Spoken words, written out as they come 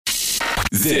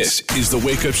This is the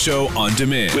Wake Up Show on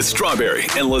demand with Strawberry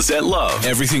and Lizette Love.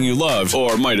 Everything you loved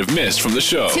or might have missed from the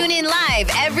show. Tune in live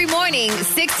every morning,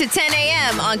 6 to 10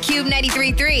 a.m. on Cube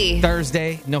 93.3.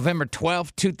 Thursday, November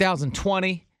 12th,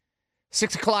 2020.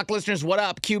 6 o'clock, listeners, what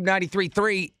up? Cube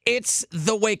 93.3. It's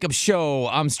the Wake Up Show.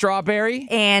 I'm Strawberry.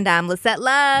 And I'm Lizette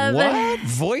Love. What?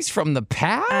 Voice from the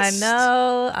past? I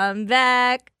know. I'm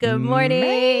back. Good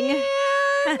morning.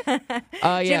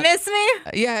 Did you miss me?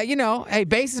 Yeah, you know, hey,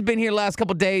 Bass has been here the last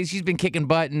couple of days. She's been kicking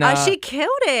butt. And, she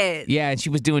killed it. Yeah, and she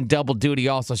was doing double duty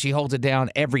also. She holds it down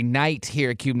every night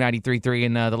here at Cube 93.3.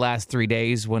 In the last 3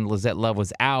 days when Lizette Love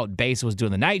was out, Bass was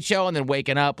doing the night show and then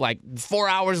waking up like 4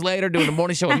 hours later doing the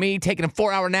morning show with me, taking a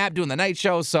 4-hour nap doing the night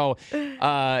show. So,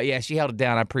 yeah, she held it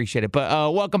down. I appreciate it.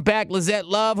 But welcome back, Lizette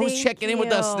Love. Who's checking in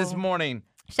with us this morning?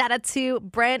 Shout out to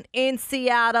Brent in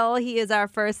Seattle. He is our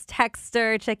first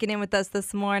texter checking in with us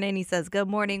this morning. He says, good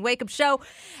morning, Wake Up Show.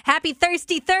 Happy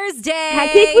Thirsty Thursday.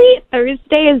 Technically,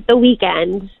 Thursday is the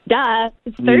weekend. Duh.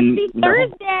 It's Thirsty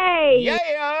Thursday. Yeah.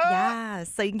 Yeah.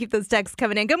 So you can keep those texts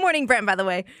coming in. Good morning, Brent, by the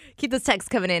way. Keep those texts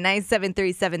coming in.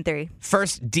 97373.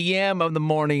 First DM of the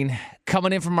morning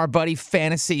coming in from our buddy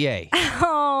Fantasy A.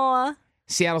 Oh.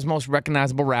 Seattle's most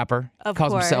recognizable rapper. Of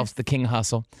calls course. himself the King of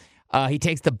Hustle. He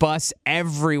takes the bus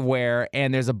everywhere,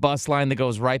 and there's a bus line that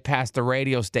goes right past the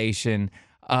radio station.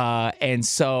 And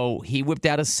so he whipped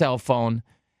out his cell phone,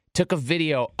 took a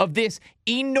video of this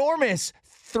enormous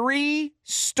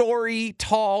 3-story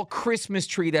tall Christmas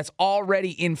tree that's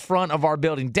already in front of our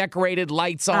building, decorated,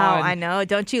 lights on. Oh, I know.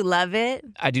 Don't you love it?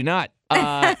 I do not.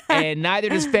 And neither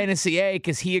does Fantasy A,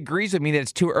 because he agrees with me that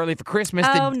it's too early for Christmas.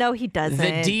 No, he doesn't.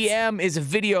 The DM is a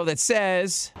video that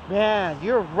says, Man,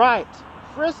 you're right.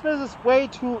 Christmas is way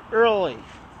too early.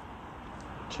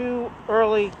 Too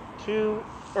early.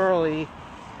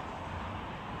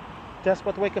 That's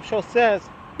what the Wake Up Show says.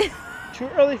 Too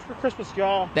early for Christmas,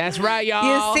 y'all. that's right, y'all.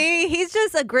 You see, he's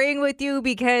just agreeing with you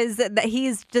because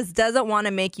he's just doesn't want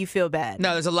to make you feel bad.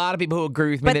 No, there's a lot of people who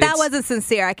agree with me. But that wasn't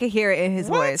sincere. I could hear it in his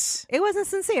What? voice. It wasn't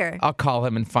sincere. I'll call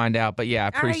him and find out. But yeah, I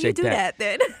appreciate All right, you do that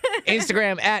then.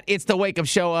 Instagram at It's The Wake Up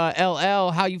Show.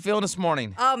 LL, how you feeling this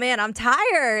morning? Oh, man, I'm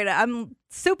tired. I'm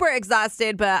super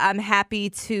exhausted, but I'm happy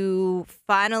to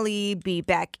finally be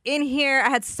back in here. I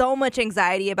had so much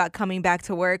anxiety about coming back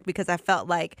to work because I felt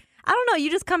like, I don't know, you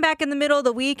just come back in the middle of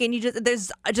the week and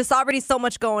there's just already so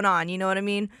much going on. You know what I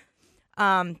mean?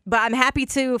 But I'm happy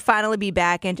to finally be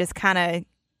back and just kind of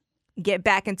get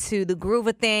back into the groove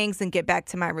of things and get back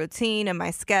to my routine and my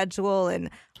schedule,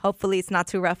 and hopefully it's not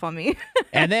too rough on me.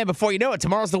 And then before you know it,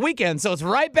 tomorrow's the weekend, so it's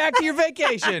right back to your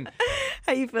vacation.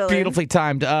 How you feeling? Beautifully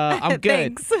timed. I'm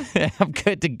good. Thanks. I'm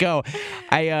good to go.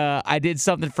 I did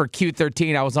something for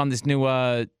Q13. I was on this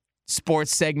new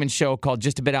sports segment show called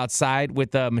Just a Bit Outside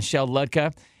with Michelle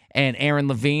Ludka and Aaron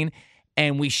Levine.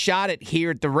 And we shot it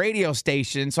here at the radio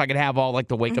station so I could have all like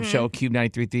the Wake Up Show Cube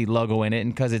 93.3 logo in it.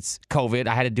 And because it's COVID,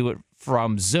 I had to do it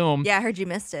from Zoom. Yeah, I heard you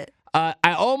missed it. I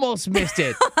almost missed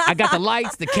it. I got the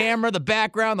lights, the camera, the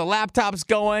background, the laptop's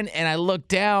going, and I looked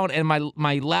down, and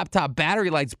my laptop battery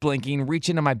light's blinking. Reach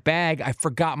into my bag. I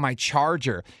forgot my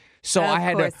charger. So I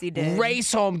had to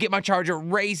race home, get my charger,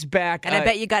 race back. And I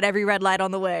bet you got every red light on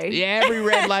the way. Yeah, every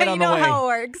red light on the way. You know how it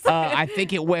works. I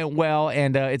think it went well,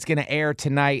 and it's going to air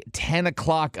tonight, 10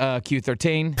 o'clock,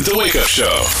 Q13. The Wake Up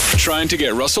Show. Trying to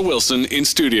get Russell Wilson in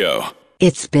studio.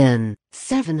 It's been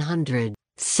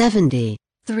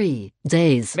 773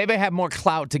 days. Maybe I have more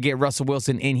clout to get Russell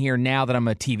Wilson in here now that I'm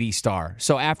a TV star.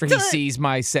 So after he sees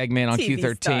my segment on TV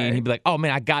Q13, star. he'd be like, oh, man,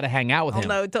 I got to hang out with him. Oh,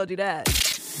 no, told you that.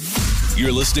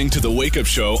 You're listening to The Wake Up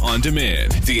Show on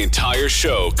demand. The entire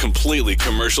show completely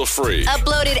commercial-free.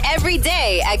 Uploaded every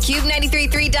day at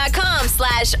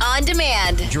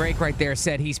cube933.com/on-demand. Drake right there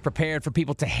said he's prepared for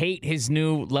people to hate his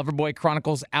new Loverboy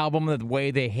Chronicles album the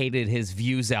way they hated his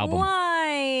Views album.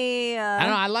 Why? I don't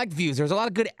know. I like Views. There's a lot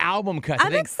of good album cuts.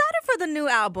 I'm excited for the new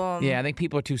album. Yeah, I think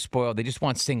people are too spoiled. They just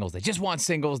want singles. They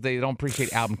don't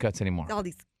appreciate album cuts anymore. All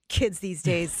these kids these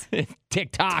days.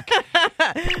 TikTok.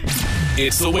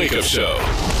 It's The Wake Up Show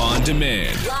on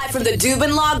demand. Live from the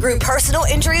Dubin Law Group Personal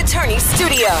Injury Attorney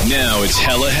Studio. Now it's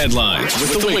hella headlines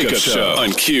with The Wake Up Show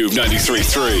on Cube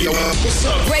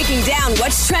 93.3. Breaking down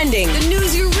what's trending, the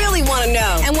news you really want to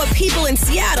know, and what people in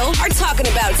Seattle are talking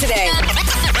about today.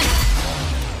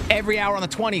 Every hour on the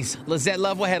 20s. Lizette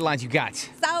Love, what headlines you got?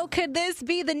 So could this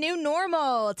be the new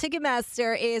normal?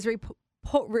 Ticketmaster is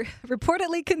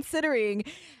reportedly considering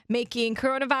making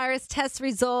coronavirus test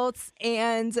results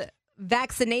and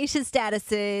vaccination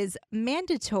statuses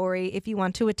mandatory if you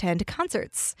want to attend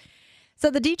concerts. So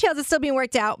the details are still being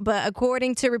worked out, but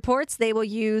according to reports, they will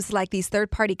use like these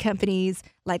third-party companies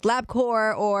like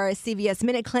LabCorp or CVS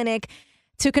Minute Clinic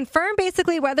to confirm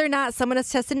basically whether or not someone has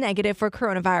tested negative for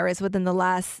coronavirus within the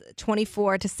last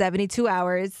 24 to 72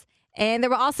 hours. And there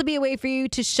will also be a way for you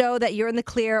to show that you're in the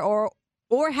clear or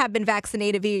have been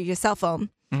vaccinated via your cell phone.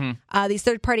 These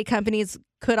third-party companies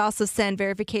could also send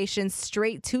verifications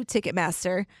straight to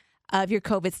Ticketmaster of your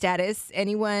COVID status.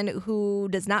 Anyone who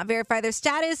does not verify their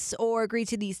status or agree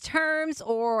to these terms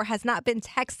or has not been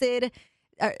tested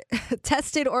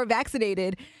or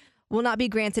vaccinated will not be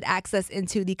granted access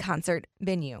into the concert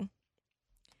venue.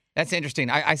 That's interesting.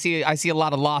 I see a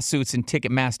lot of lawsuits in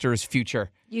Ticketmaster's future.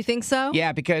 You think so?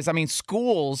 Yeah, because, I mean,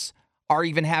 schools are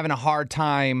even having a hard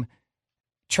time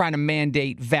trying to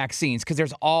mandate vaccines because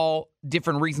there's all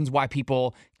different reasons why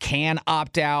people can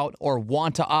opt out or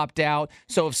want to opt out.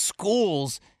 So if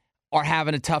schools are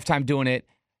having a tough time doing it,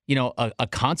 you know, a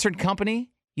concert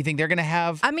company, you think they're going to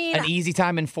have an easy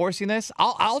time enforcing this?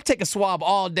 I'll take a swab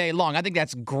all day long. I think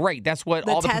that's great. That's what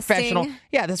all the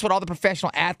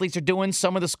professional athletes are doing.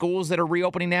 Some of the schools that are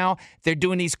reopening now, they're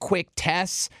doing these quick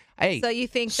tests. Hey, so you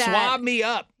think that swab me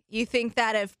up. You think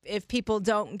that if people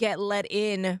don't get let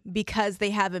in because they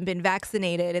haven't been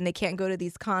vaccinated and they can't go to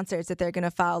these concerts, that they're going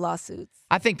to file lawsuits?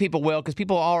 I think people will because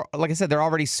people are, like I said, they're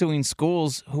already suing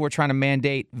schools who are trying to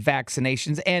mandate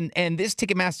vaccinations. And this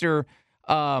Ticketmaster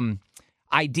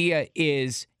idea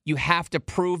is you have to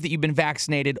prove that you've been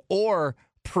vaccinated or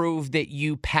prove that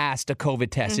you passed a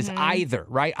COVID test. It's either,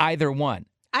 right? Either one.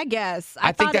 I guess.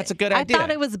 I think that's a good idea. I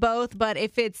thought it was both, but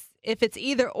if it's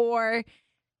either or,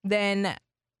 then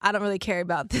I don't really care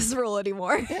about this rule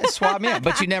anymore. Yeah, swab me up.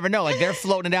 But you never know. Like, they're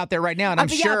floating it out there right now, and I'm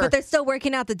sure. Yeah, but they're still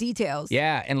working out the details.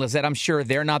 Yeah, and Lizette, I'm sure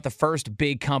they're not the first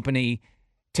big company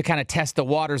to kind of test the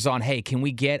waters on, hey, can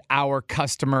we get our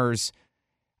customers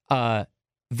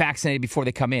vaccinated before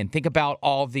they come in? Think about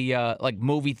all the like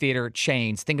movie theater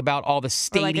chains. Think about all the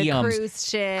stadiums. Or like a cruise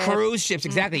ship. Cruise ships,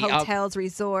 exactly. Hotels,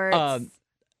 resorts.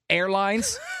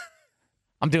 Airlines.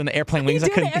 I'm doing the airplane wings. I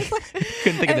couldn't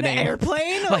think of the name.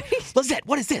 Airplane? Like, Lizette,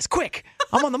 what is this? Quick.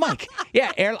 I'm on the mic.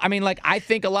 Yeah, I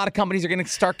think a lot of companies are going to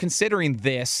start considering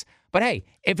this. But hey,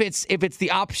 if it's the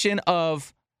option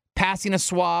of passing a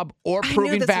swab or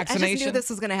proving vaccination. I just knew this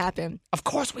was going to happen. Of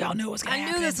course we all knew it was going to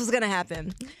happen. I knew this was going to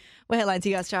happen. What headlines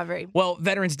you got, Strawberry? Well,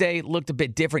 Veterans Day looked a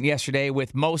bit different yesterday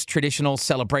with most traditional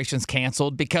celebrations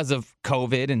canceled because of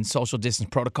COVID and social distance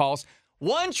protocols.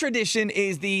 One tradition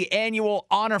is the annual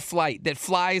honor flight that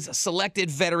flies selected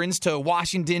veterans to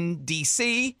Washington,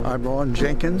 D.C. I'm Ron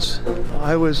Jenkins.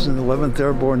 I was in the 11th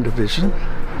Airborne Division,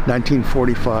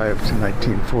 1945 to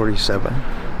 1947.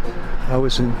 I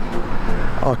was in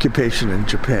occupation in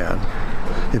Japan.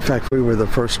 In fact, we were the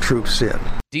first troops in.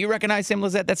 Do you recognize him,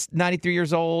 Lizette? That's 93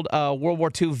 years old, World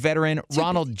War II veteran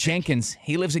Ronald Jenkins.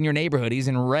 He lives in your neighborhood. He's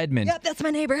in Redmond. Yep, that's my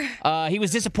neighbor. He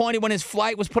was disappointed when his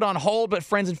flight was put on hold, but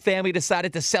friends and family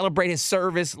decided to celebrate his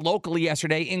service locally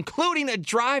yesterday, including a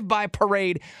drive-by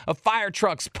parade of fire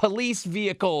trucks, police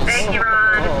vehicles. Thank you,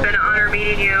 Ron. It's been an honor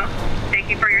meeting you. Thank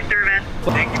you for your service.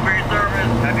 Thank you for your service.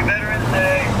 Happy Veterans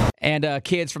Day. And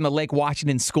kids from the Lake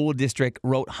Washington School District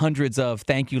wrote hundreds of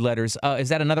thank you letters. Is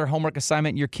that another homework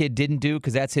assignment your kid didn't do?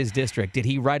 Because that's his district. Did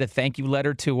he write a thank you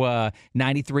letter to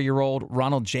 93-year-old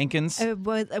Ronald Jenkins?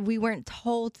 We weren't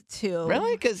told to.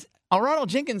 Really? Because Ronald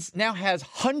Jenkins now has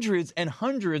hundreds and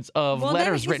hundreds of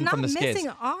letters written from the kids. He's not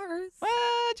missing ours. Well,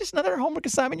 just another homework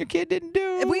assignment your kid didn't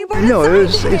do.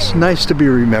 It's nice to be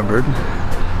remembered.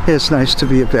 It's nice to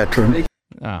be a veteran.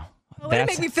 Oh. Way to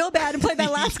make me feel bad and play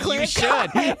that last clip. You should.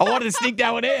 I wanted to sneak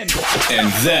that one in.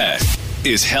 And that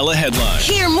is Hella Headlines.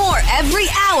 Hear more every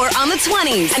hour on the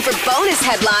 20s. And for bonus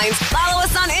headlines, follow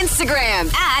us on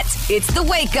Instagram at It's The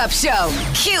Wake Up Show.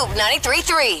 Cube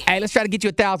 93.3. Hey, let's try to get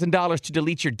you $1,000 to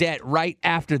delete your debt right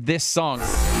after this song.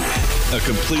 A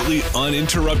completely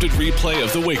uninterrupted replay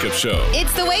of The Wake Up Show.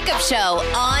 It's The Wake Up Show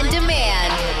on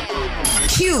demand.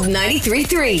 Cube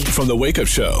 93.3. From The Wake Up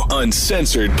Show,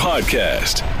 Uncensored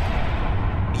Podcast.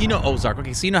 You know Ozark.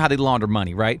 Okay, so you know how they launder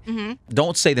money, right? Mm-hmm.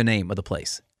 Don't say the name of the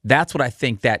place. That's what I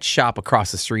think that shop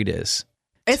across the street is.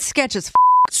 It's sketch as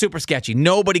Super sketchy.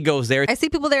 Nobody goes there. I see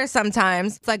people there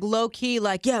sometimes. It's like low-key,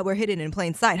 like, yeah, we're hidden in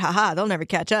plain sight. Haha, they'll never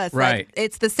catch us. Right. Like,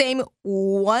 it's the same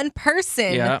one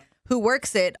person who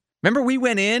works it. Remember we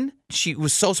went in? She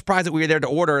was so surprised that we were there to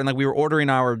order, and like we were ordering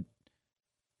our...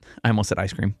 I almost said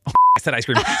ice cream. I said ice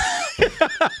cream.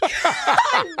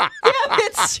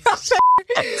 It's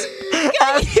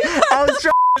I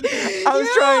was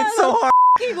trying so hard.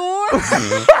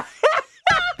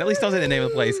 At least don't say the name of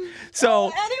the place.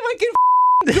 So anyone can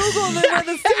Google where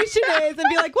the station is and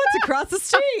be like, what's across the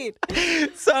street?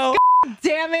 So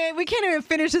Damn it. We can't even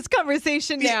finish this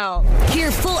conversation now. Hear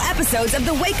full episodes of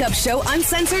The Wake Up Show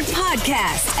Uncensored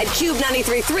podcast at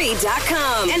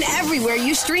Cube933.com and everywhere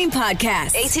you stream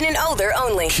podcasts. 18 and older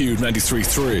only. Cube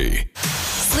 93.3.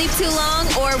 Sleep too long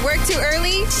or work too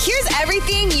early? Here's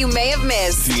everything you may have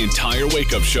missed. The entire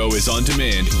Wake Up Show is on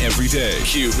demand every day.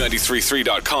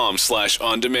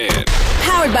 Cube933.com/on-demand.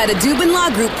 Powered by the Dubin Law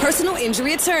Group Personal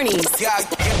Injury Attorneys.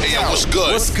 Hey, yo, what's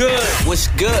good? What's good? What's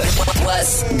good?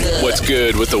 What's good? What's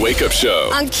good with the Wake Up Show?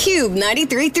 On Cube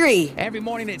 93.3. Every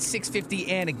morning at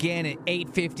 6:50 and again at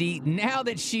 8:50. Now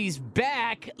that she's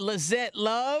back, Lizette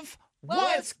Love,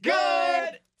 what's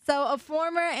good? So a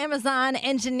former Amazon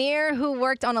engineer who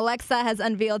worked on Alexa has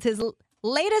unveiled his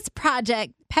latest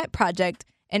pet project,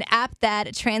 an app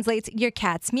that translates your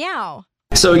cat's meow.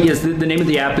 So yes, the name of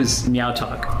the app is Meow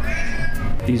Talk.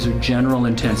 These are general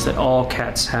intents that all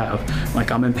cats have. Like,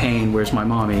 I'm in pain, where's my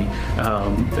mommy?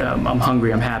 I'm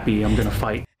hungry, I'm happy, I'm gonna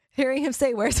fight. Hearing him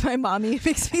say, where's my mommy,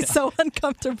 makes me so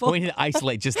uncomfortable. We need to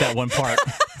isolate just that one part.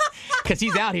 Because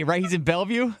he's out here, right? He's in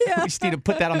Bellevue? Yeah. We just need to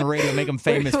put that on the radio and make him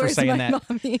famous for saying that.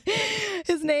 Mommy?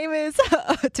 His name is,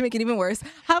 to make it even worse,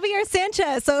 Javier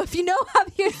Sanchez. So if you know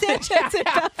Javier Sanchez in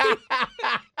Bellevue,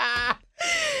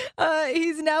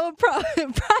 he's now a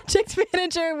project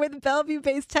manager with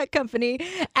Bellevue-based tech company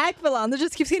Aquilon. That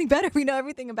just keeps getting better. We know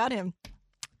everything about him.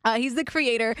 He's the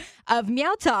creator of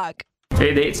Meow Talk.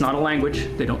 It's not a language.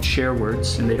 They don't share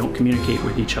words, and they don't communicate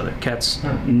with each other. Cats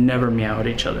never meow at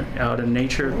each other. Out in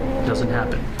nature, it doesn't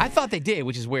happen. I thought they did,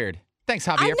 which is weird. Thanks,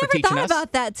 Javier, for teaching us. I never thought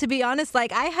about that, to be honest.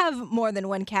 Like, I have more than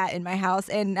one cat in my house,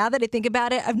 and now that I think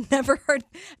about it, I've never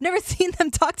seen them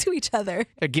talk to each other.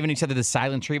 They're giving each other the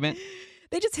silent treatment.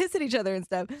 They just hiss at each other and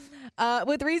stuff.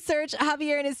 With research,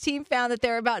 Javier and his team found that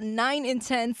there are about 9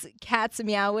 intents cats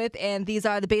meow with, and these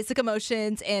are the basic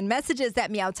emotions and messages that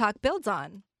Meow Talk builds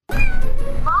on.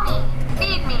 Mommy,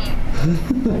 feed me.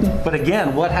 But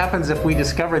again, what happens if we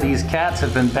discover these cats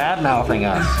have been bad-mouthing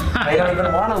us? They don't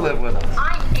even want to live with us.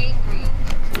 I'm angry.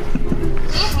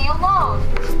 Leave me alone.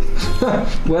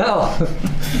 Well,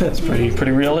 that's pretty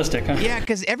realistic, huh? Yeah,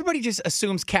 because everybody just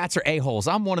assumes cats are a-holes.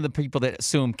 I'm one of the people that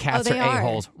assume cats are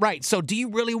a-holes. Right, so do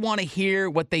you really want to hear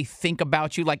what they think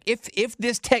about you? Like, if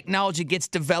this technology gets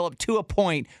developed to a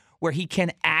point where he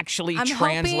can actually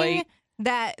translate...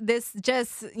 that this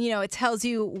just, it tells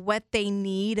you what they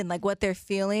need and like what they're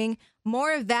feeling.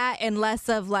 More of that and less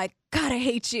of like, God, I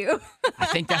hate you. I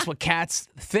think that's what cats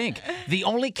think. The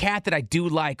only cat that I do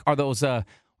like are those, what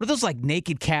are those like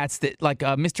naked cats that like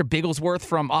Mr. Bigglesworth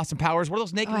from Austin Powers? What are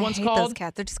those naked ones called? I hate those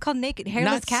cats. They're just called naked,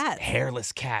 hairless cats.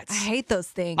 Hairless cats. I hate those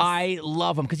things. I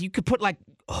love them because you could put like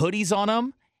hoodies on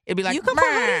them. It'd be like, you can put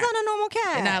hoodies on a normal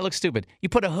cat. And it looks stupid. You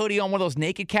put a hoodie on one of those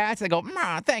naked cats, they go,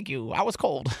 thank you, I was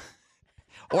cold.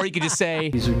 Or you could just say...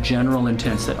 These are general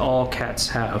intents that all cats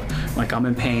have. Like, I'm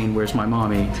in pain, where's my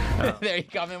mommy? There you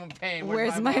go, I'm in pain,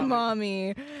 where's my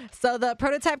mommy? So the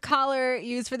prototype collar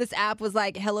used for this app was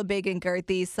like hella big and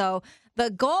girthy. So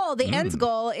the end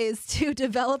goal is to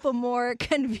develop a more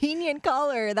convenient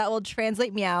collar that will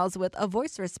translate meows with a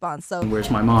voice response. So where's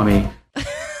my mommy?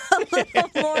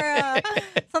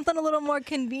 Something a little more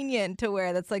convenient to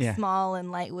wear that's like small and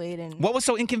lightweight. And what was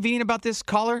so inconvenient about this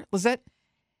collar, Lizette?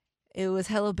 It was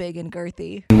hella big and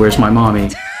girthy. Where's my mommy?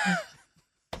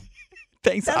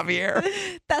 Thanks, Javier.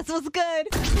 That's what's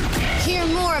good. Hear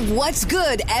more of What's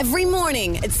Good every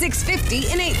morning at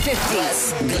 6:50 and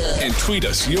 8:50. And tweet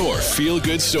us your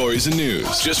feel-good stories and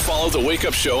news. Just follow The Wake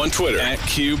Up Show on Twitter at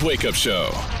Cube Wake Up Show.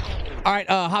 All right,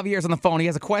 Javier's on the phone. He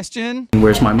has a question.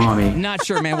 Where's my mommy? Not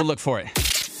sure, man. We'll look for it.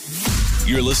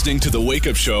 You're listening to The Wake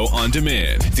Up Show on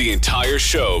demand. The entire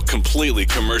show completely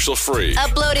commercial-free.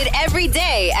 Uploaded every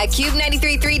day at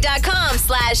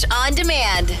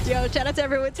cube933.com/on-demand. Yo, shout out to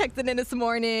everyone texting in this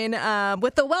morning.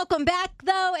 With the welcome back,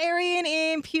 though, Aaron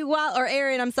in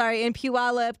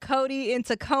Puyallup, Cody in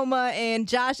Tacoma, and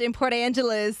Josh in Port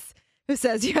Angeles, who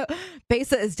says, yo,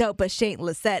 Besa is dope, but she ain't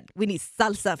Lizette. We need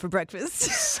salsa for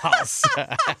breakfast.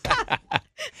 Salsa.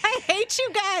 I hate you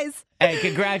guys. Hey,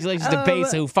 congratulations to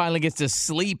Besa, who finally gets to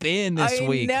sleep in this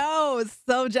week. I know,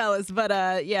 so jealous.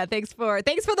 But yeah, thanks for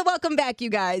the welcome back, you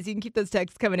guys. You can keep those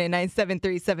texts coming in,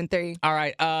 97373. All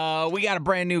right, we got a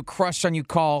brand new Crush on You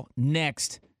call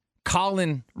next.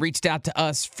 Collin reached out to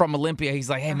us from Olympia.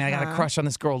 He's like, hey, man, I got a crush on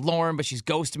this girl, Lauren, but she's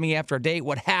ghosted me after a date.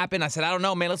 What happened? I said, I don't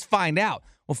know, man. Let's find out.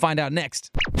 We'll find out next.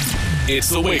 It's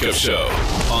The Wake Up Show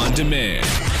on demand.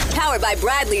 Powered by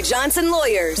Bradley Johnson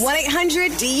Lawyers.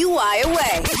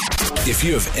 1-800-DUI-AWAY. If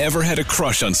you have ever had a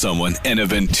crush on someone and have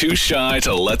been too shy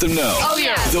to let them know, oh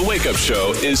yeah, The Wake Up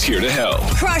Show is here to help.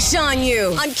 Crush on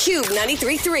You on Cube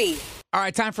 93.3. All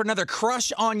right, time for another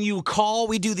Crush on You call.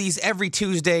 We do these every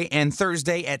Tuesday and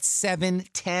Thursday at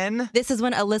 7:10. This is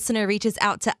when a listener reaches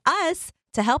out to us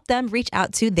to help them reach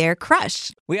out to their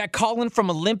crush. We got Collin from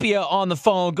Olympia on the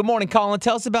phone. Good morning, Collin.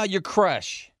 Tell us about your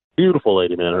crush. Beautiful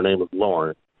lady, man. Her name is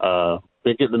Lauren.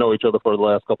 Been getting to know each other for the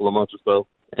last couple of months or so.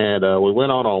 And we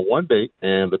went on one date,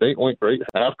 and the date went great.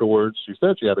 Afterwards, she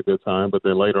said she had a good time, but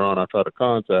then later on I tried to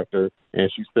contact her, and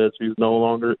she said she's no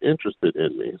longer interested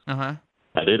in me. Uh-huh.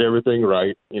 I did everything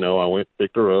right. I went,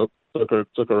 picked her up,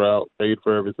 took her out, paid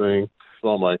for everything. So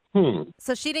I'm like,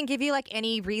 So she didn't give you like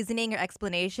any reasoning or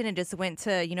explanation and just went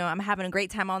to, I'm having a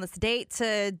great time on this date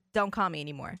to don't call me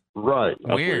anymore. Right.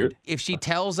 Weird. If she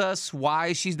tells us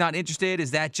why she's not interested,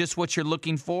 is that just what you're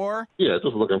looking for? Yeah,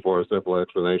 just looking for a simple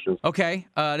explanation. Okay.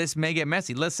 This may get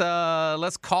messy. Let's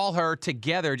call her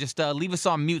together. Just leave us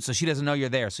on mute so she doesn't know you're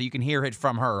there, so you can hear it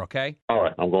from her. Okay. All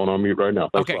right. I'm going on mute right now.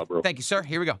 Thanks a lot, bro. Thank you, sir.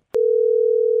 Here we go.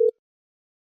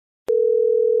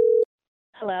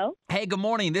 Hello? Hey, good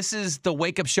morning. This is the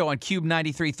Wake Up Show on Cube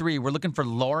 93.3. We're looking for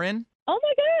Lauren. Oh,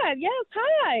 my God. Yes.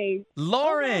 Hi.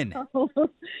 Lauren. Oh,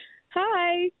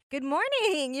 hi. Good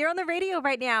morning. You're on the radio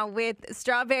right now with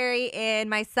Strawberry and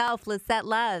myself, Lizette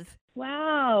Love.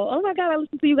 Wow. Oh, my God. I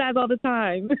listen to you guys all the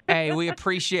time. Hey, we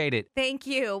appreciate it. Thank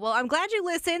you. Well, I'm glad you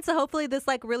listened, so hopefully this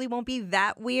really won't be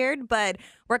that weird, but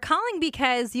we're calling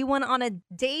because you went on a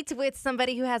date with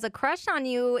somebody who has a crush on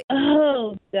you.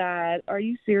 Oh, God. Are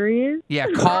you serious? Yeah,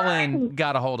 Collin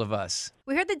got a hold of us.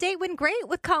 We heard the date went great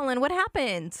with Collin. What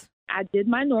happened? I did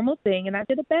my normal thing, and I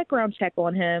did a background check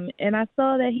on him, and I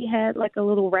saw that he had a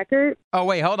little record. Oh,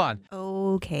 wait, hold on.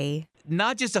 Okay.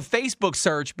 Not just a Facebook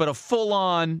search, but a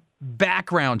full-on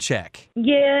background check.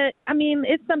 Yeah, I mean,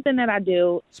 it's something that I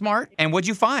do. Smart. And what'd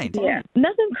you find? Yeah,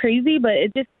 nothing crazy, but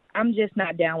I'm just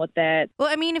not down with that. Well,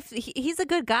 I mean, if he's a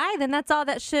good guy, then that's all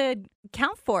that should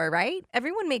count for, right?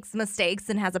 Everyone makes mistakes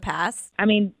and has a past. I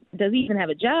mean, does he even have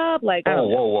a job? I Oh, don't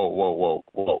know.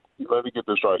 whoa. Let me get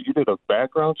this right. You did a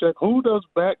background check? Who does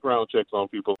background checks on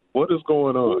people? What is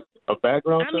going on? A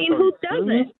background check? I mean, who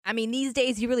doesn't? I mean, these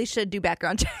days you really should do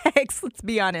background checks, let's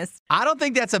be honest. I don't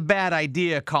think that's a bad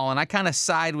idea, Collin. I kind of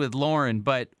side with Lauren,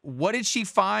 but what did she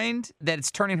find that it's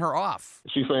turning her off?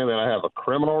 She's saying that I have a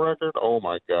criminal record? Oh,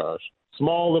 my gosh.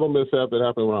 Small little mishap that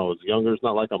happened when I was younger. It's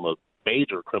not like I'm a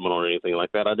major criminal or anything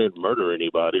like that. I didn't murder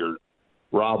anybody or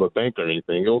rob a bank or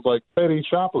anything. It was like petty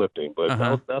shoplifting, but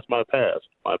that's my past.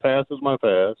 My past is my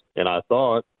past, and I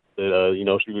thought that,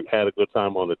 she had a good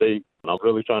time on the date, and I'm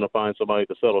really trying to find somebody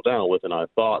to settle down with, and I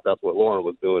thought that's what Lauren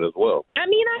was doing as well. I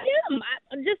mean, I am.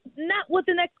 I'm just not with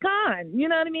an ex-con. You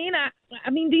know what I mean? I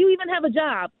mean, do you even have a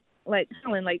job?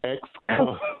 Collin,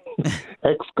 Ex-con.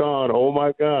 Ex-con. Oh,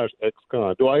 my gosh.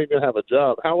 Ex-con. Do I even have a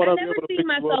job? How would I be able to pick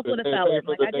you up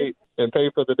and pay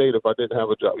for the date if I didn't have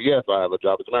a job? Yes, I have a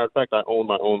job. As a matter of fact, I own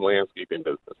my own landscaping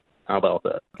business. How about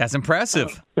that? That's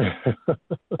impressive.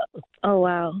 Oh,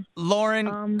 wow.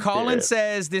 Lauren, Collin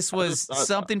says this was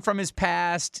something from his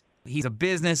past. He's a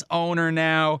business owner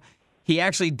now. He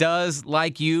actually does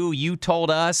like you. You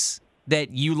told us that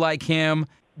you like him.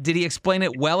 Did he explain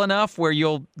it well enough where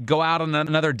you'll go out on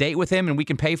another date with him and we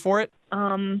can pay for it?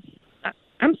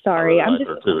 I'm sorry. I like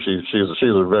her too. She's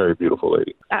a very beautiful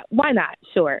lady. Why not?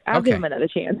 Sure. I'll give him another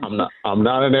chance. I'm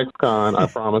not an ex-con. I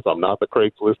promise. I'm not the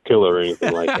Craigslist killer or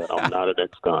anything like that. I'm not an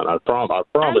ex-con. I promise.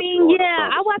 I mean,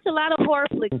 I watch a lot of horror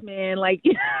flicks, man.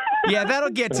 Yeah, that'll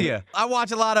get to you. I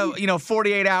watch a lot of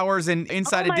 48 Hours and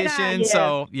Inside Edition.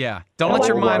 God, yeah. So don't let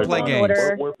your mind play games.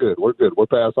 We're good. We're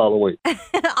past Halloween.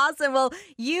 Awesome. Well,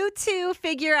 you two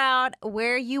figure out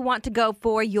where you want to go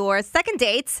for your second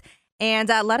dates. And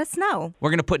let us know. We're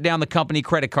going to put down the company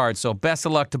credit card, so best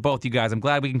of luck to both you guys. I'm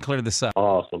glad we can clear this up.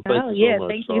 Awesome. Thank you so much.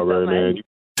 Thank you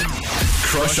so much.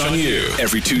 Crush on You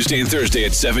every Tuesday and Thursday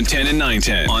at 7:10 and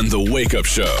 9:10 on The Wake Up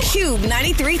Show. Cube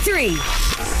 93.3.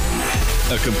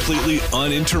 A completely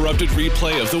uninterrupted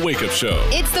replay of The Wake Up Show.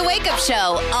 It's The Wake Up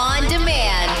Show on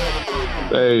demand.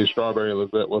 Hey, Strawberry and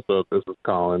Lizette, what's up? This is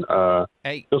Collin.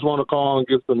 Hey. Just want to call and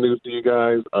give some news to you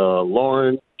guys.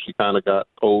 Lauren, she kind of got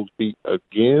cold feet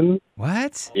again.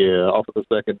 What? Yeah, off of the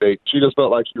second date. She just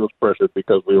felt like she was pressured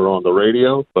because we were on the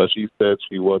radio, but she said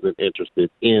she wasn't interested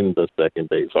in the second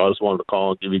date. So I just wanted to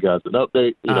call and give you guys an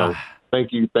update.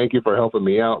 Thank you for helping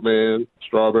me out, man.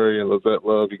 Strawberry and Lizette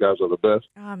Love, you guys are the best.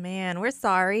 Oh man, we're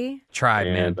sorry. Tried,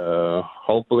 man. And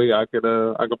hopefully I could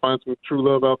find some true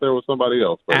love out there with somebody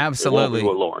else. But absolutely. It won't be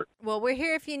with Lauren. Well, we're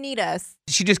here if you need us.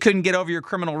 She just couldn't get over your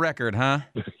criminal record, huh?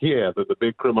 Yeah, the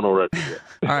big criminal record.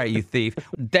 Yeah. All right, you thief.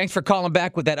 Thanks for calling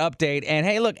back with that update. And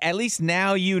hey, look, at least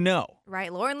now you know.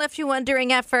 Right, Lauren left you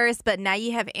wondering at first, but now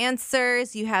you have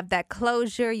answers. You have that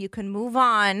closure. You can move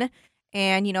on.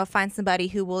 and, find somebody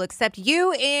who will accept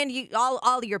you and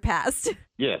all your past.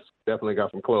 Yes, definitely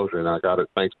got some closure, and I got it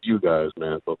thanks to you guys,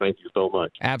 man. So thank you so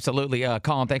much. Absolutely.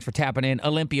 Collin, thanks for tapping in.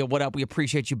 Olympia, what up? We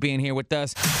appreciate you being here with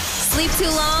us. Sleep too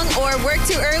long or work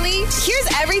too early? Here's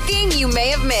everything you may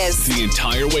have missed. The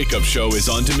entire Wake Up Show is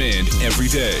on demand every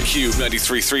day.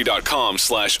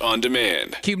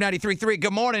 Cube933.com/on-demand. Cube 93.3,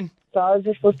 good morning. So I was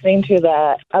just listening to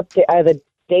the update, the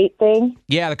date thing.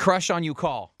 Yeah, the crush on you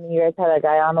call. You guys had a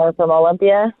guy on there from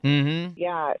Olympia. Mm-hmm.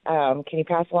 Yeah. Can you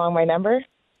pass along my number?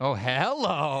 Oh,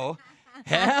 hello.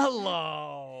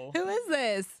 Hello. Who is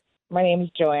this? My name's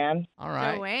Joanne. All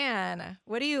right. Joanne.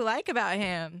 What do you like about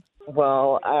him?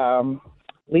 Well, at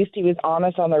least he was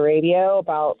honest on the radio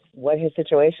about what his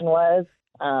situation was.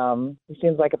 He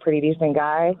seems like a pretty decent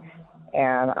guy,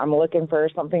 and I'm looking for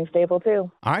something stable,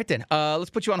 too. All right, then.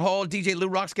 Let's put you on hold. DJ Lou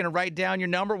Rock's going to write down your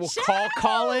number. We'll call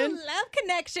Collin. Love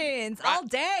connections all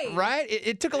day. Right?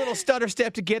 It took a little stutter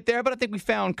step to get there, but I think we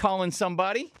found Collin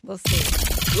somebody. We'll see.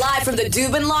 Live from the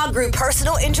Dubin Law Group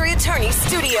Personal Injury Attorney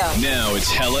Studio. Now it's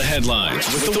Hella Headlines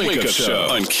with the Wake Up Show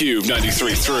on Cube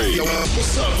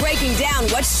 93.3. Breaking down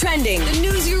what's trending, the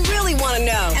news you really want to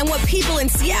know, and what people in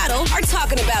Seattle are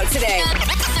talking about today.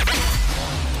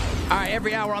 All right,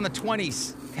 every hour on the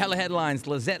 20s. Hella Headlines.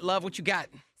 Lizette, love, what you got?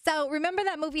 So remember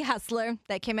that movie Hustler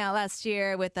that came out last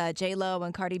year with J-Lo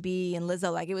and Cardi B and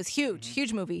Lizzo? Like, it was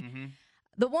huge movie. Mm-hmm.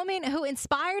 The woman who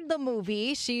inspired the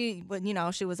movie, she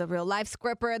was a real life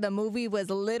scripper. The movie was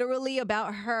literally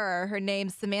about her. Her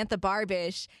name's Samantha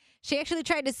Barbish. She actually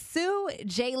tried to sue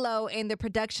J-Lo and the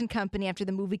production company after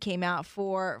the movie came out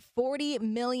for $40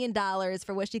 million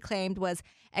for what she claimed was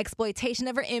exploitation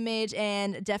of her image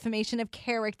and defamation of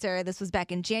character. This was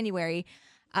back in January.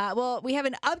 Well, we have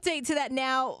an update to that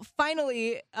now,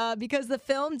 finally, because the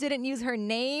film didn't use her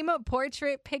name,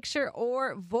 portrait, picture,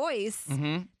 or voice.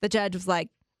 Mm-hmm. The judge was like,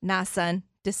 nah, son,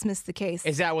 dismiss the case.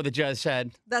 Is that what the judge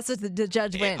said? That's what the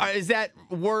judge went. Is that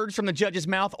words from the judge's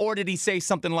mouth, or did he say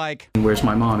something like, where's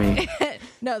my mommy?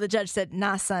 No, the judge said,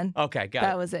 nah, son. Okay, got it.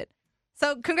 That was it.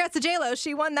 So congrats to J-Lo.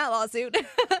 She won that lawsuit.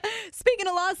 Speaking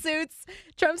of lawsuits,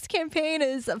 Trump's campaign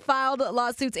has filed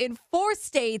lawsuits in 4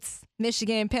 states,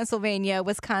 Michigan, Pennsylvania,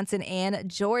 Wisconsin, and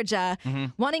Georgia,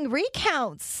 wanting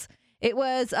recounts. It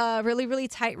was a really, really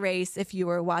tight race if you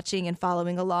were watching and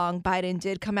following along. Biden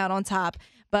did come out on top.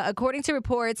 But according to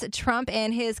reports, Trump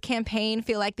and his campaign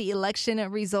feel like the election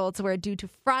results were due to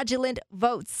fraudulent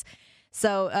votes.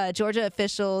 So Georgia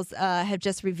officials have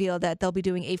just revealed that they'll be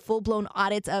doing a full-blown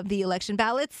audit of the election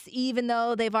ballots, even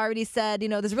though they've already said,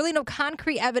 there's really no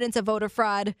concrete evidence of voter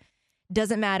fraud.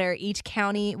 Doesn't matter. Each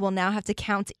county will now have to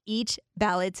count each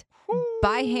ballot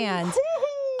by hand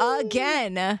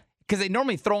again. Because they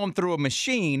normally throw them through a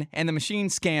machine, and the machine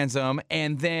scans them,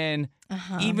 and then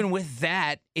even with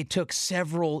that, it took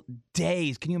several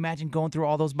days. Can you imagine going through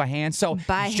all those by hand? So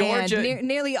by Georgia, hand,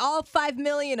 nearly all 5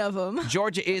 million of them.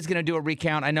 Georgia is going to do a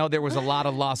recount. I know there was a lot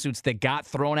of lawsuits that got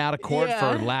thrown out of court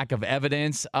for lack of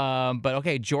evidence. But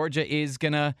okay, Georgia is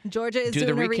doing a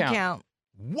recount.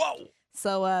 Whoa!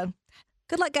 So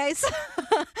good luck, guys.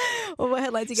 Well, what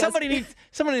headlines you guys?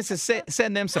 Somebody needs to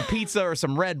send them some pizza or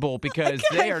some Red Bull because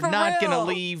they are not going to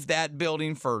leave that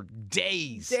building for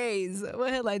days. What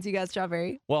headlines you got,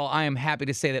 Strawberry? Well, I am happy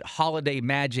to say that holiday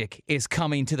magic is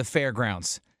coming to the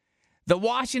fairgrounds. The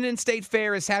Washington State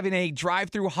Fair is having a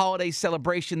drive-through holiday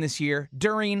celebration this year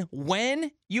during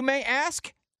when, you may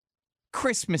ask?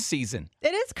 Christmas season.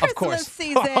 It is Christmas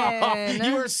season.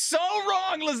 You are so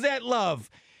wrong, Lizette Love.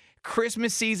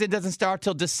 Christmas season doesn't start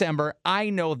till December. I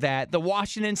know that. The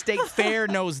Washington State Fair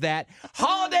knows that.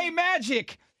 Holiday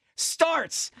magic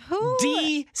starts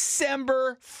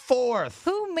December 4th.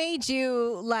 Who made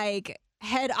you,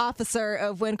 head officer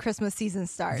of when Christmas season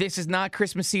starts? This is not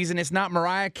Christmas season. It's not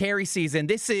Mariah Carey season.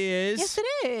 This is... Yes,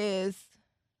 it is.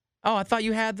 Oh, I thought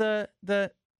you had the...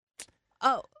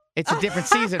 Oh. It's a different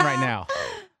season right now.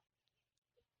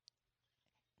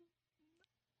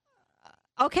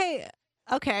 Okay.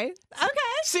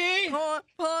 See? Corn,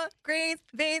 greens,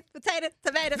 beans, potatoes,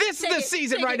 tomatoes. This is the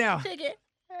season right now.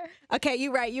 Okay,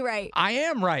 you're right. I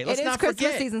am right. Let's not forget. It is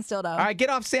Christmas season still, though. All right, get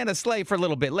off Santa's sleigh for a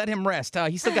little bit. Let him rest.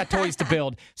 He's still got toys to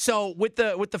build. So with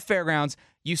the fairgrounds,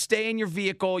 you stay in your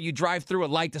vehicle, you drive through a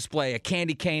light display, a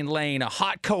candy cane lane, a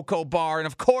hot cocoa bar, and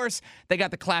of course, they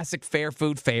got the classic fair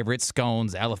food favorites,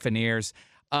 scones, elephant ears.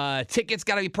 Tickets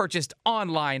got to be purchased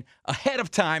online ahead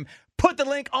of time. Put the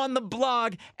link on the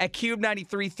blog at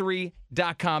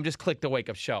cube933.com. Just click the Wake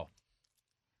Up Show.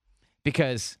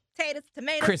 Because potatoes,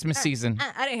 tomatoes, Christmas season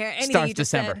I didn't hear any starts you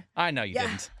just December. Said. I know you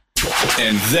didn't.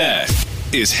 And that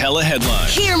is Hella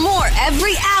Headlines. Hear more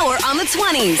every hour on the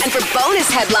 20s. And for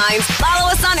bonus headlines, follow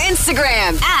us on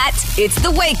Instagram at It's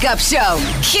The Wake Up Show.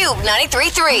 Cube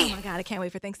 93.3. Oh my God, I can't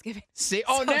wait for Thanksgiving. See,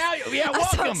 welcome. I'm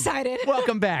so excited.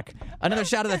 Welcome back. Another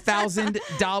shot of the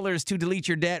 $1,000 to delete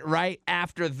your debt right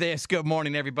after this. Good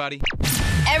morning, everybody.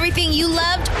 Everything you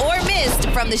loved or missed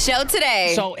from the show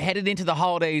today. So, headed into the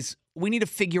holidays, we need to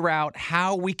figure out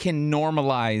how we can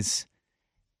normalize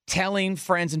telling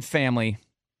friends and family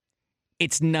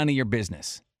it's none of your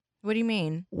business. What do you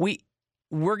mean?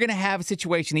 We're going to have a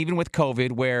situation, even with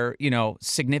COVID, where,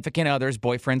 significant others,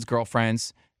 boyfriends,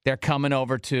 girlfriends, they're coming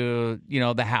over to,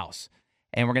 the house.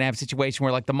 And we're going to have a situation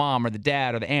where, like, the mom or the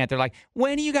dad or the aunt, they're like,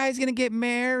 when are you guys going to get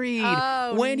married?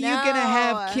 Oh, when are you going to no.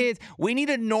 have kids? We need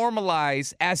to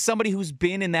normalize, as somebody who's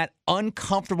been in that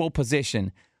uncomfortable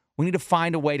position, we need to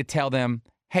find a way to tell them,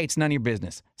 hey, it's none of your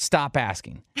business. Stop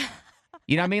asking.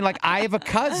 You know what I mean? Like, I have a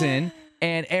cousin,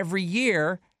 and every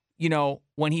year,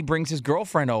 when he brings his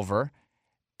girlfriend over,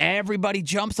 everybody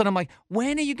jumps on him like,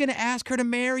 when are you going to ask her to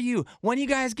marry you? When are you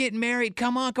guys getting married?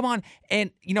 Come on. And,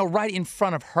 right in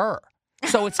front of her.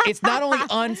 So it's not only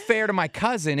unfair to my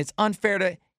cousin, it's unfair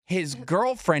to his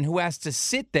girlfriend who has to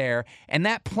sit there, and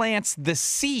that plants the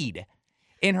seed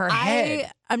in her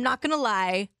head. I'm not going to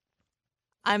lie.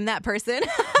 I'm that person.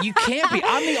 You can't be.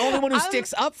 I'm the only one who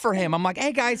sticks up for him. I'm like,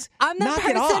 hey, guys, I'm that knock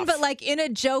it person, off. but like in a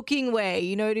joking way.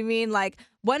 You know what I mean? Like,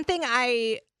 one thing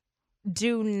I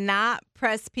do not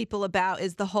press people about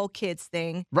is the whole kids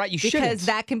thing. Right, you shouldn't. Because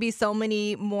that can be so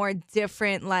many more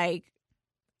different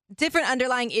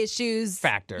underlying issues.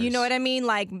 Factors. You know what I mean?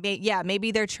 Like,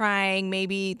 maybe they're trying.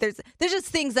 Maybe there's just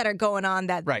things that are going on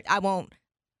that I won't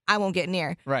get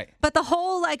near. Right. But the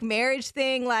whole like marriage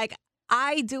thing, like,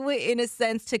 I do it in a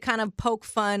sense to kind of poke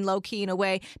fun low key in a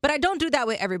way, but I don't do that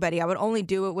with everybody. I would only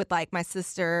do it with like my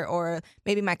sister or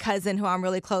maybe my cousin who I'm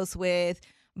really close with.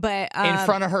 But in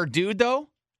front of her dude, though?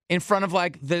 In front of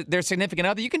like their significant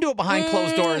other? You can do it behind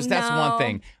closed doors. That's one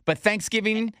thing. But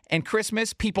Thanksgiving and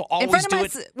Christmas, people always do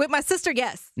it. With my sister,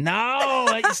 yes. No,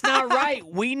 it's not right.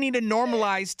 We need to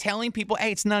normalize telling people,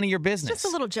 hey, it's none of your business. Just a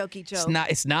little jokey joke.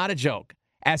 It's not a joke.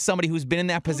 As somebody who's been in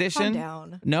that position,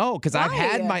 calm down. No, because I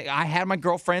had my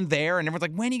girlfriend there, and everyone's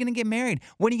like, when are you going to get married?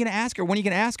 When are you going to ask her? When are you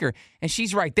going to ask her? And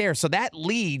she's right there. So that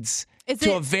leads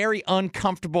to a very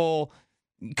uncomfortable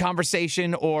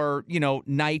conversation or,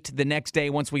 night the next day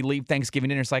once we leave Thanksgiving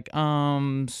dinner. It's like,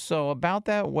 so about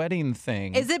that wedding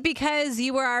thing. Is it because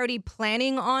you were already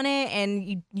planning on it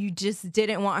and you just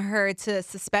didn't want her to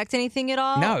suspect anything at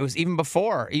all? No, it was even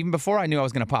before I knew I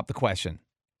was going to pop the question.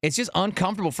 It's just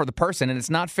uncomfortable for the person, and it's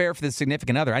not fair for the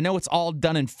significant other. I know it's all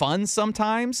done in fun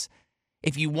sometimes.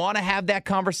 If you want to have that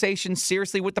conversation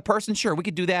seriously with the person, sure, we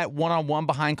could do that one-on-one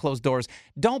behind closed doors.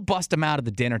 Don't bust them out at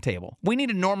the dinner table. We need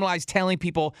to normalize telling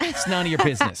people it's none of your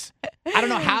business. I don't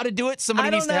know how to do it.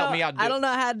 Somebody needs to help me out. I don't know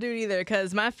how to do it either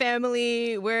because my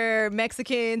family, we're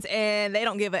Mexicans, and they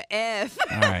don't give a F.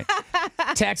 All right.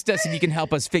 Text us if you can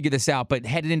help us figure this out. But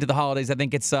headed into the holidays, I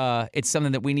think it's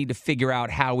something that we need to figure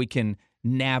out how we can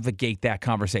navigate that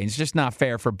conversation. It's just not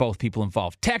fair for both people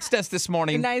involved. Text us this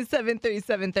morning.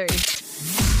 973-730.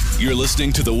 You're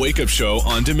listening to The Wake Up Show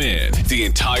on demand. The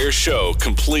entire show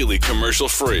completely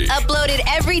commercial-free. Uploaded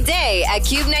every day at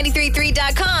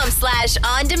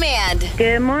cube933.com/on-demand.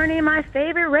 Good morning, my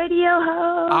favorite radio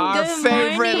host. Our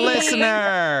favorite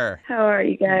listener. How are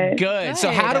you guys? Good.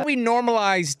 So how do we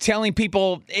normalize telling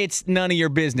people it's none of your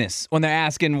business when they're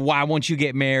asking, why won't you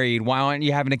get married? Why aren't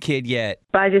you having a kid yet?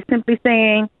 By just simply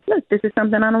saying, look, this is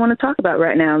something I don't want to talk about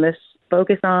right now. Let's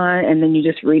focus on, and then you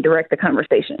just redirect the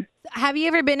conversation. Have you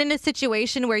ever been in a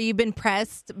situation where you've been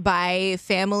pressed by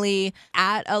family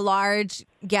at a large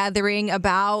gathering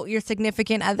about your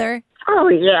significant other? Oh,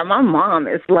 yeah. My mom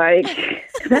is like,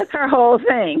 that's her whole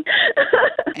thing.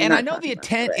 And I know the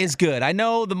intent is good. I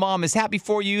know the mom is happy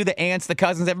for you, the aunts, the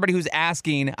cousins, everybody who's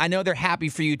asking. I know they're happy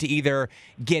for you to either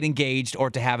get engaged or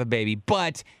to have a baby.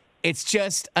 But it's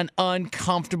just an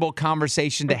uncomfortable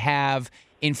conversation to have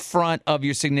in front of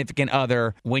your significant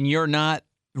other when you're not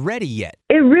ready yet.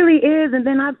 It really is. And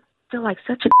then I feel like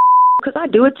such a because I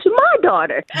do it to my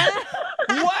daughter.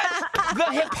 What?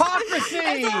 The hypocrisy.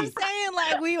 That's what I'm saying.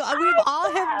 Like, we've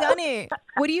all have done it.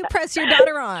 What do you press your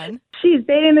daughter on? She's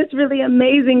dating this really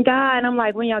amazing guy. And I'm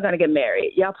like, when y'all going to get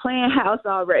married? Y'all playing house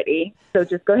already. So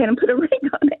just go ahead and put a ring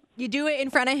on it. You do it in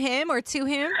front of him or to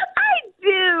him? I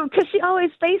do, because she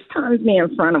always FaceTimes me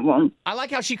in front of him. I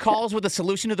like how she calls with a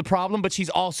solution to the problem, but she's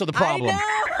also the problem. I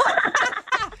know.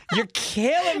 You're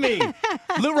killing me.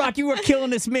 Lil Rock, you were killing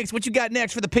this mix. What you got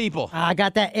next for the people? I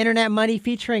got that Internet Money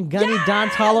featuring Gunny, Don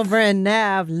Tolliver, and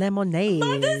Nav, Lemonade.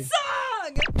 Love this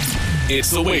song. It's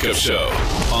the Wake Up Show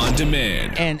on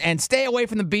demand. And stay away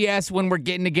from the BS when we're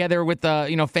getting together with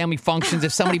family functions.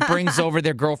 If somebody brings over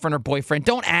their girlfriend or boyfriend,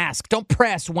 don't ask. Don't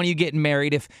press when you're getting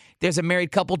married. If there's a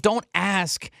married couple, don't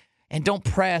ask and don't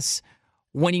press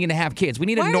when you're going to have kids. We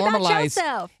need to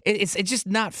normalize. It's just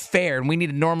not fair, and we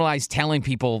need to normalize telling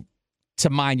people to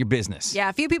mind your business. Yeah,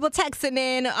 a few people texting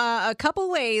in a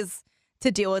couple ways to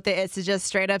deal with it is to just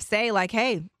straight up say, like,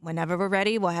 hey, whenever we're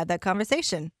ready, we'll have that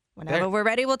conversation. Whenever we're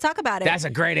ready, we'll talk about it. That's a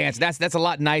great answer. That's a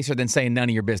lot nicer than saying none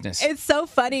of your business. It's so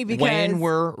funny because when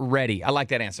we're ready. I like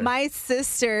that answer. My oldest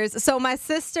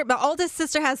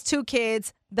sister has 2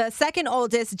 kids. The second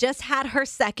oldest just had her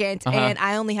second, and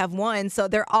I only have 1. So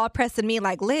they're all pressing me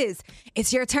like, Liz,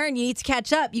 it's your turn. You need to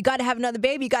catch up. You got to have another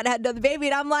baby. And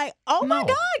I'm like, oh my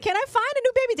God, can I find a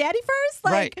new baby daddy first?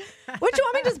 Like, what, you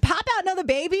want me to just pop out another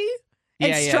baby?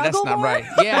 And struggle that's more? not right.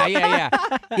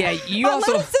 Yeah, you My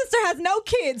also... little sister has no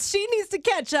kids. She needs to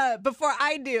catch up before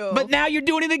I do. But now you're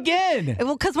doing it again.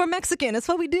 Well, because we're Mexican. That's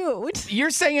what we do. You're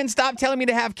saying stop telling me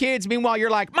to have kids. Meanwhile, you're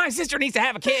like, my sister needs to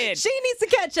have a kid. She needs to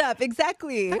catch up.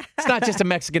 Exactly. It's not just a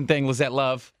Mexican thing, Lizette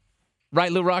Love.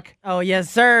 Right, Lou Rock? Oh, yes,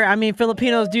 sir. I mean,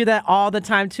 Filipinos do that all the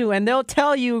time, too. And they'll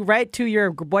tell you right to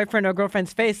your boyfriend or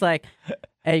girlfriend's face, like,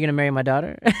 hey, you going to marry my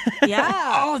daughter?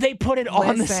 Yeah. Oh, they put it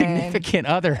on the significant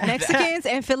other. Mexicans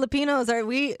and Filipinos,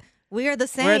 we are the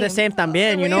same. We're the same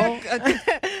también, you know?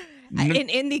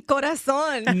 In the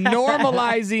corazón.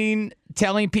 Normalizing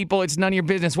telling people it's none of your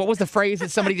business. What was the phrase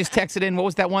that somebody just texted in? What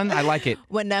was that one? I like it.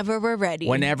 Whenever we're ready.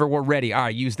 Whenever we're ready. All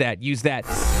right, use that.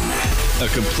 A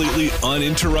completely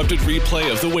uninterrupted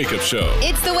replay of the Wake Up Show.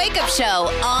 It's the Wake Up Show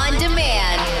on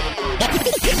demand.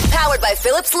 Powered by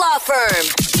Phillips Law Firm.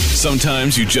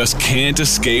 Sometimes you just can't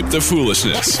escape the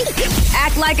foolishness.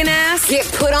 Act like an ass, get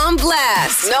put on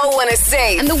blast. No one is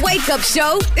safe. And the Wake Up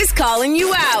Show is calling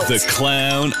you out. The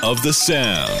clown of the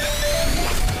sound.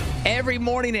 Every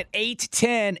morning at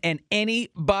 8:10, and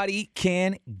anybody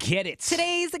can get it.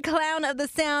 Today's clown of the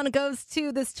sound goes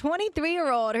to this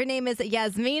 23-year-old. Her name is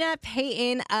Yasmina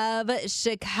Payton of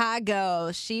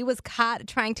Chicago. She was caught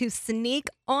trying to sneak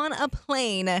on a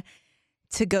plane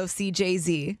to go see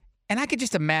Jay-Z. And I could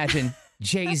just imagine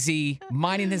Jay-Z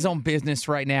minding his own business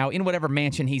right now in whatever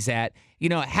mansion he's at,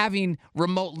 having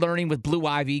remote learning with Blue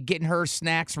Ivy, getting her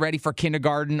snacks ready for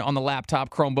kindergarten on the laptop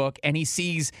Chromebook, and he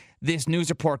sees this news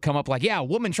report come up like, yeah, a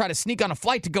woman tried to sneak on a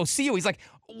flight to go see you. He's like,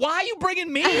 why are you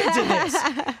bringing me into this?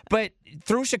 But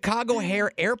through Chicago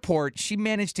O'Hare Airport, she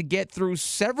managed to get through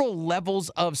several levels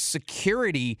of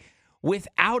security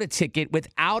without a ticket,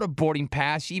 without a boarding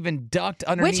pass. She even ducked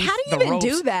underneath the ropes. How do you even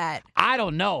do that? I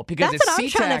don't know, because that's it's what I'm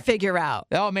trying to figure out.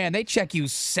 Oh, man, they check you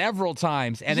several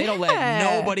times, and they don't let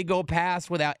nobody go past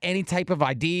without any type of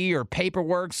ID or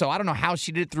paperwork. So I don't know how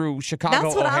she did it through Chicago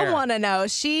That's what O'Hare. I want to know.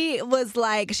 She was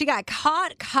like, she got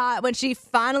caught when she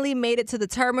finally made it to the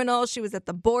terminal. She was at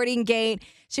the boarding gate.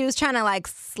 She was trying to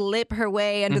slip her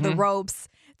way under the ropes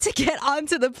to get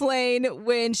onto the plane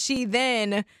when she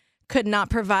then could not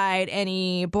provide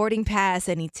any boarding pass,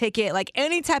 any ticket,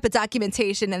 any type of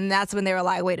documentation. And that's when they were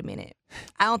like, wait a minute.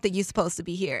 I don't think you're supposed to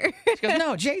be here. She goes,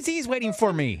 no, Jay-Z's waiting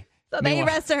for me. So they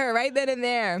arrested her right then and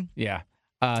there. Yeah.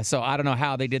 So I don't know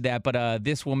how they did that, but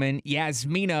this woman,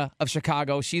 Yasmina of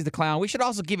Chicago, she's the clown. We should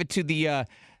also give it to the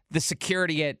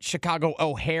security at Chicago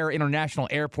O'Hare International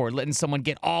Airport, letting someone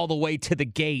get all the way to the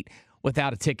gate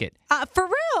without a ticket. For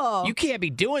real. You can't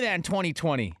be doing that in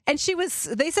 2020. And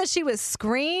they said she was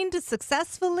screened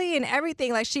successfully and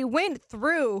everything. She went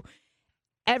through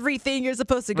everything you're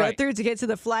supposed to go through to get to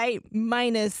the flight,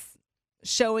 minus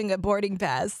showing a boarding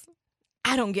pass.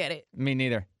 I don't get it. Me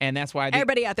neither. And that's why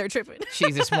everybody out there tripping.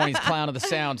 She's this morning's clown of the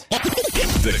sound.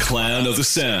 The clown of the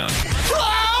sound.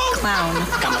 Clown.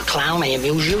 I'm a clown. I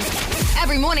amuse you.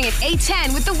 Every morning at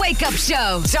 8:10 with the Wake Up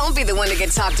Show. Don't be the one to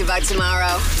get talked about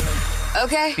tomorrow.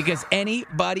 Okay? Because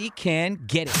anybody can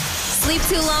get it. Sleep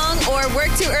too long or work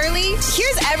too early?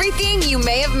 Here's everything you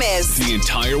may have missed. The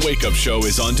entire Wake Up Show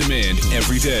is on demand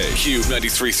every day.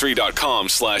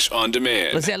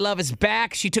 Cube933.com/on-demand. Lizette Love is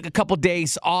back. She took a couple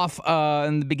days off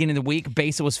in the beginning of the week.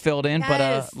 Besa was filled in.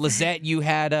 Yes. But Lizette, you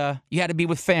had to be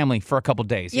with family for a couple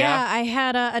days. Yeah, I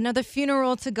had another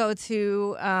funeral to go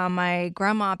to. My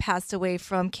grandma passed away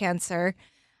from cancer.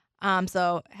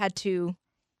 So had to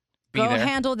go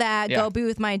handle that, go be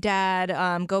with my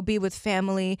dad, go be with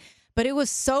family. But it was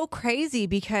so crazy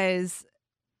because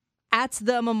at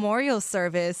the memorial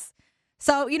service,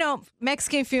 so,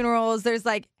 Mexican funerals, there's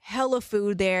hella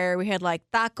food there. We had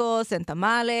tacos and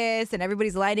tamales and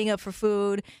everybody's lining up for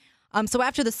food. So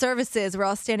after the services, we're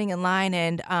all standing in line,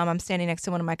 and I'm standing next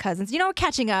to one of my cousins.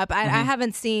 Catching up. I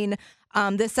haven't seen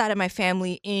this side of my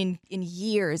family in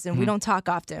years, and we don't talk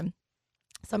often.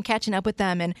 So I'm catching up with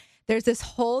them, and there's this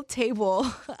whole table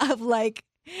of like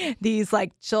these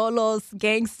like cholos,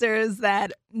 gangsters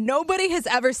that nobody has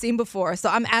ever seen before. So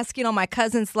I'm asking all my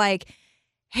cousins like,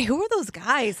 hey, who are those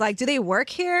guys? Like, do they work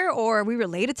here, or are we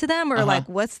related to them, or like,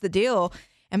 what's the deal?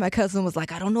 And my cousin was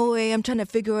like, I don't know, I'm trying to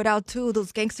figure it out too.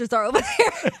 Those gangsters are over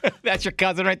there. That's your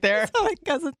cousin right there? That's my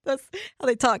cousin. That's how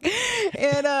they talk.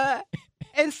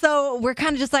 And so we're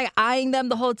kind of just like eyeing them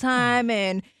the whole time,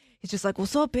 and he's just like,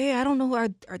 what's up, babe? I don't know.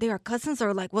 Are they our cousins,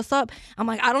 or like, what's up? I'm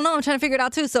like, I don't know. I'm trying to figure it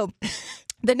out too. So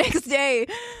the next day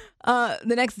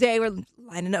we're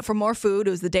lining up for more food.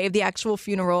 It was the day of the actual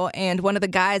funeral, and one of the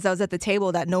guys that was at the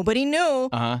table that nobody knew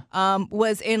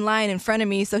was in line in front of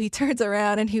me. So he turns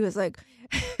around and he was like,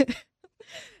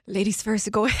 ladies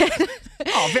first, go ahead.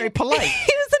 Oh, very polite.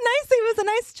 He was a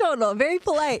nice cholo, very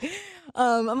polite.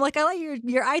 I'm like, I like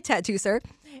your eye tattoo, sir.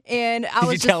 And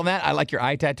Did you tell him that? I like your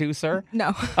eye tattoo, sir?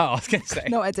 No. Oh, I was going to say.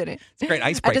 No, I didn't. It's a great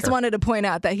icebreaker. I just wanted to point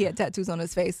out that he had tattoos on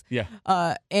his face. Yeah.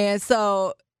 And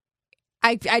so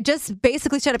I just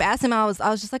basically straight up asked him. I was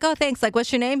just like, oh, thanks. Like,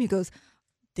 what's your name? He goes,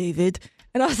 David.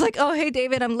 And I was like, oh, hey,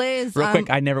 David, I'm Liz. Real quick,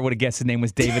 I never would have guessed his name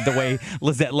was David the way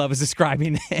Lizette Love is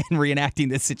describing and reenacting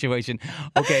this situation.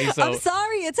 Okay, so. I'm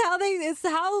sorry. It's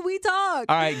how we talk.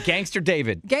 All right, Gangster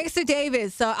David. Gangster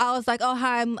David. So I was like, oh,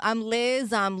 hi, I'm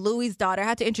Liz. I'm Louie's daughter. I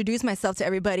had to introduce myself to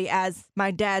everybody as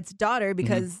my dad's daughter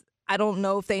because I don't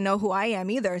know if they know who I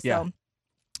am either. So,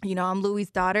 I'm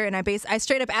Louie's daughter. And I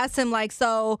straight up asked him, like,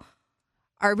 so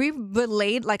are we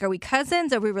related? Like, are we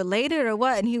cousins? Are we related or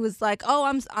what? And he was like, oh,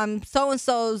 I'm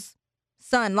so-and-so's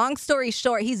son. Long story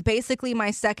short, he's basically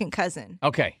my second cousin.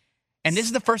 Okay. And this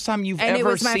is the first time you've and ever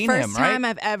it was my seen first him, right? time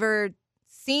I've ever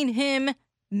seen him,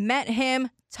 met him,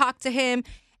 talked to him.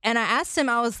 And I asked him,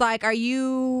 I was like, are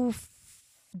you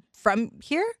from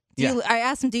here? I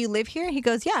asked him, do you live here? He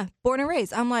goes, yeah, born and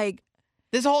raised. I'm like,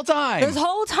 This whole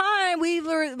time we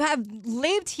have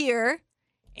lived here,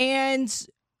 and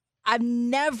I've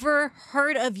never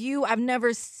heard of you. I've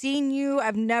never seen you.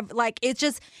 I've never, like, it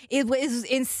was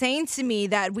insane to me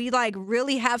that we, like,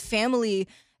 really have family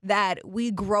that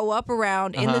we grow up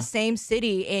around in the same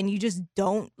city, and you just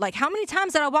don't, like, how many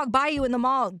times did I walk by you in the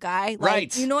mall, guy? Like,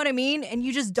 right. You know what I mean? And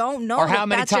you just don't know or how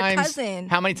many that's times, your cousin.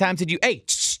 How many times did you, hey,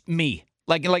 me?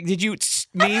 Like, did you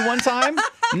me one time?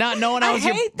 Not knowing I was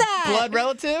your blood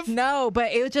relative? No,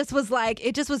 but it just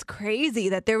was crazy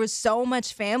that there was so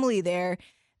much family there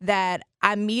that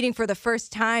I'm meeting for the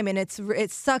first time, and it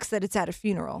sucks that it's at a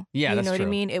funeral. Yeah, you know what true. I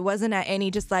mean? It wasn't at any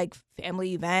just like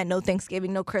family event, no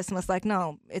Thanksgiving, no Christmas. Like,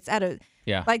 no, it's at a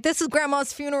like, this is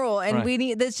grandma's funeral, and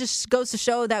this just goes to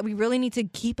show that we really need to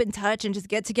keep in touch and just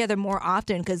get together more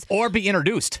often, or be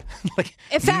introduced. Like,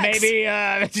 maybe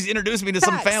just introduce me to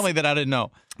some family that I didn't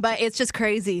know. But it's just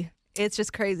crazy. It's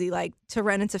just crazy, like, to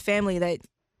run into family that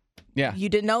you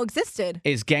didn't know existed.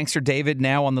 Is Gangster David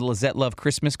now on the Lizette Love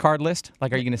Christmas card list?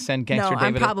 Like, are you going to send Gangster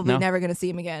David? I'm probably never going to see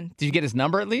him again. Did you get his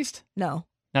number at least? No.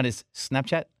 Not his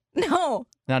Snapchat? No.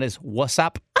 Not his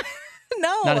WhatsApp?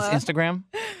 No. Not his Instagram?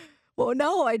 Well,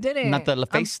 no, I didn't. Not the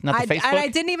Facebook? And I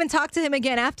didn't even talk to him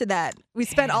again after that. We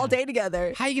spent all day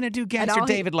together. How are you going to do Gangster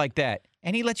David like that?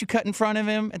 And he let you cut in front of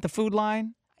him at the food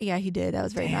line? Yeah, he did. That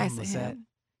was very nice of him.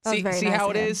 See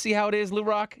how it is? See how it is, Lou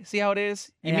Rock? See how it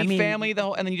is? You meet family,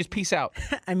 and then you just peace out.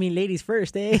 I mean, ladies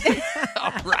first, eh?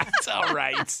 All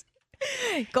right.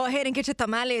 Go ahead and get your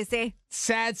tamales, eh?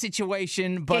 Sad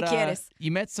situation, but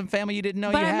you met some family you didn't know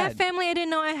you had. But I met family I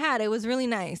didn't know I had. It was really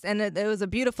nice, and it was a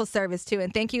beautiful service, too.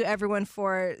 And thank you, everyone,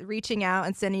 for reaching out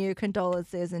and sending your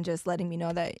condolences and just letting me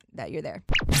know that you're there.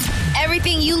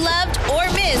 Everything you loved or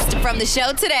missed from the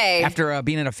show today. After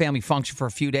being at a family function for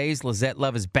a few days, Lizette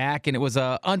Love is back, and it was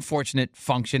an unfortunate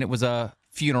function. It was a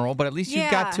funeral, but at least you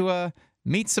got to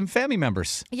meet some family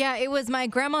members. Yeah, it was my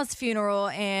grandma's funeral,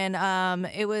 and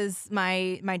it was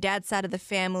my dad's side of the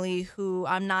family, who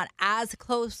I'm not as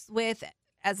close with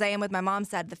as I am with my mom's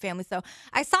side of the family. So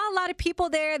I saw a lot of people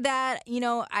there that,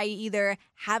 I either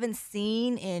haven't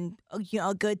seen in,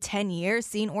 a good 10 years,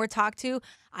 seen or talked to.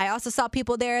 I also saw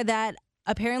people there that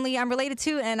apparently I'm related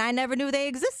to, and I never knew they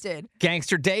existed.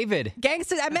 Gangster David.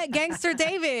 I met Gangster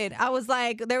David. I was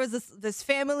like, there was this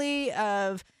family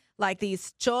of, like,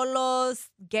 these cholos,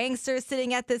 gangsters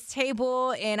sitting at this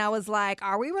table, and I was like,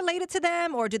 are we related to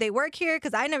them, or do they work here?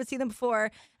 Because I never seen them before.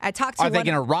 I talked to Are they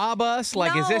going to rob us?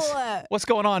 Like, no. Is this, what's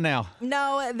going on now?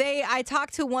 No, I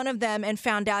talked to one of them and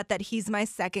found out that he's my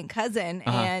second cousin,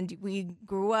 and we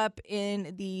grew up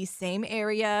in the same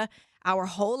area our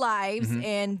whole lives,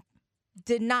 and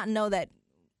did not know that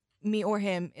me or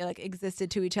him like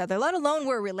existed to each other, let alone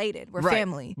we're related. We're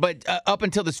family. But up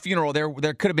until this funeral, there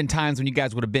could have been times when you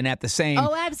guys would have been at the same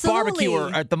barbecue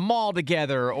or at the mall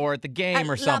together or at the game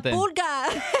or something. La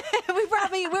Pulga.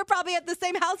 We're probably at the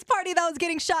same house party that was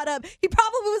getting shot up. He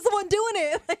probably was the one doing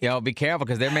it. Yo, be careful,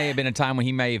 because there may have been a time when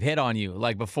he may have hit on you,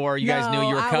 like before you guys knew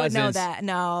you were cousins. I would know that.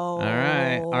 No. All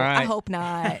right. I hope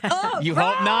not. Oh, you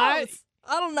gross. hope not?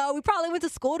 I don't know. We probably went to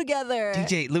school together.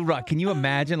 DJ Lou Rock, can you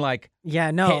imagine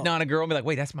hitting on a girl and be like,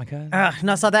 wait, that's my cousin?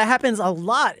 No, so that happens a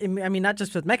lot. I mean, not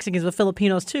just with Mexicans, but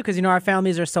Filipinos too, because, our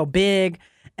families are so big.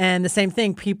 And the same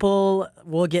thing, people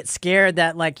will get scared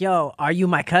that yo, are you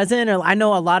my cousin? Or I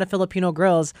know a lot of Filipino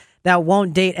girls that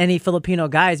won't date any Filipino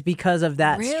guys because of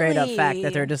that straight up fact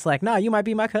that they're just like, no, you might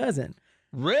be my cousin.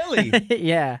 Really?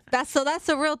 Yeah. That's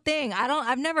a real thing.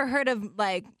 I've never heard of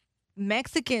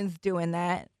Mexicans doing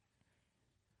that.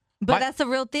 But that's a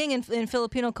real thing in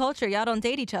Filipino culture. Y'all don't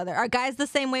date each other. Are guys the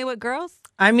same way with girls?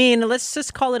 I mean, let's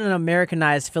just call it an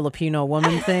Americanized Filipino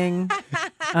woman thing.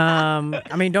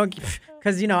 I mean,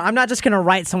 because I'm not just gonna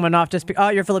write someone off just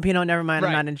you're Filipino, never mind,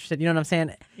 I'm not interested. You know what I'm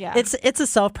saying? Yeah. It's a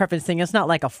self-preference thing. It's not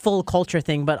like a full culture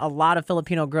thing, but a lot of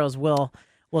Filipino girls will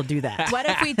do that. What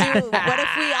if we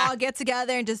all get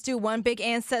together and just do one big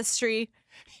ancestry?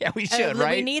 Yeah, we should,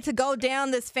 right? We need to go down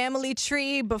this family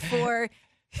tree before.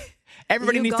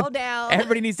 Everybody needs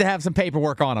to have some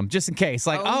paperwork on them, just in case.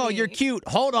 You're cute.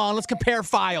 Hold on, let's compare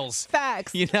files.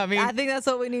 Facts. You know what I mean? I think that's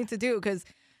what we need to do, because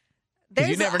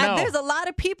you never know. There's a lot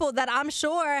of people that I'm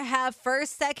sure have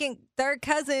first, second, third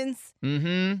cousins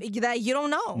that you don't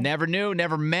know. Never knew,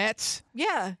 never met.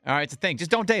 Yeah. All right, it's a thing.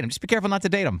 Just don't date them. Just be careful not to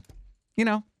date them.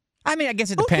 I mean, I guess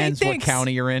it depends what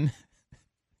county you're in.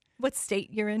 What state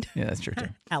you're in. Yeah, that's true, too.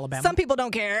 Alabama. Some people don't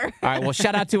care. All right, well,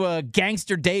 shout out to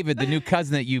Gangster David, the new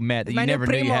cousin that you met that you never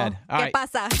knew you had. All right.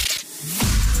 ¿Qué pasa?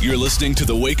 You're listening to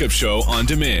The Wake Up Show on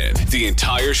demand. The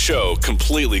entire show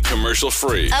completely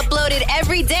commercial-free. Uploaded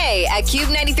every day at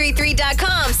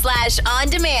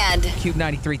cube933.com/on-demand. Cube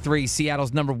 93.3,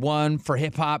 Seattle's #1 for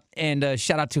hip-hop. And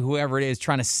shout out to whoever it is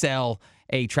trying to sell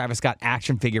a Travis Scott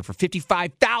action figure for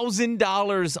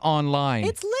 $55,000 online.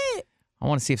 It's lit. I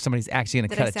want to see if somebody's actually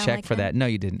going to cut a check for that. No,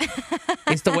 you didn't.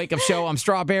 It's The Wake Up Show. I'm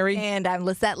Strawberry. And I'm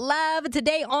Lizette Love.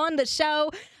 Today on the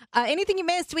show, anything you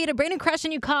missed, we had a Brandon Crush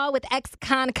and You Call with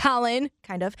ex-con Collin,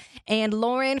 kind of, and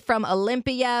Lauren from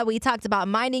Olympia. We talked about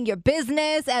minding your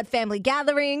business at family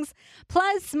gatherings.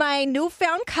 Plus, my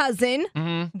newfound cousin,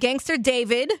 Gangster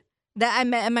David, that I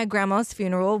met at my grandma's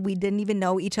funeral. We didn't even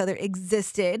know each other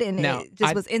existed, and it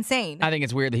just was insane. I think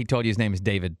it's weird that he told you his name is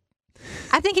David.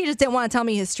 I think he just didn't want to tell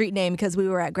me his street name because we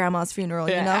were at grandma's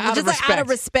funeral, out of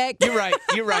respect. You're right.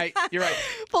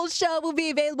 Full show will be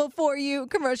available for you,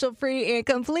 commercial free and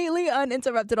completely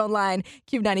uninterrupted online.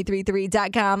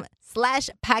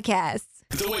 cube933.com/podcasts.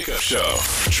 The Wake Up Show.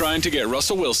 Trying to get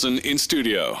Russell Wilson in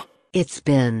studio. It's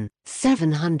been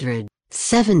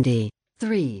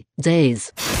 773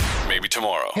 days. Maybe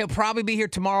tomorrow. He'll probably be here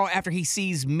tomorrow after he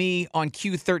sees me on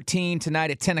Q13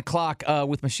 tonight at 10 o'clock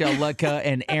with Michelle Ludka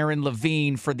and Aaron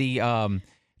Levine for the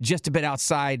Just a Bit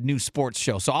Outside new sports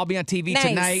show. So I'll be on TV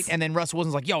tonight, and then Russell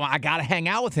Wilson's like, yo, I got to hang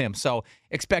out with him. So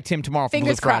expect him tomorrow for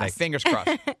Blue Friday. Fingers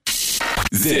crossed.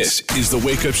 This is The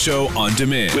Wake Up Show on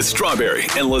demand with Strawberry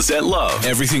and Lizette Love.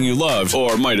 Everything you loved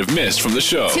or might have missed from the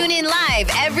show. Tune in live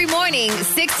every morning,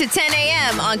 6 to 10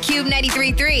 a.m. on Cube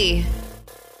 93.3.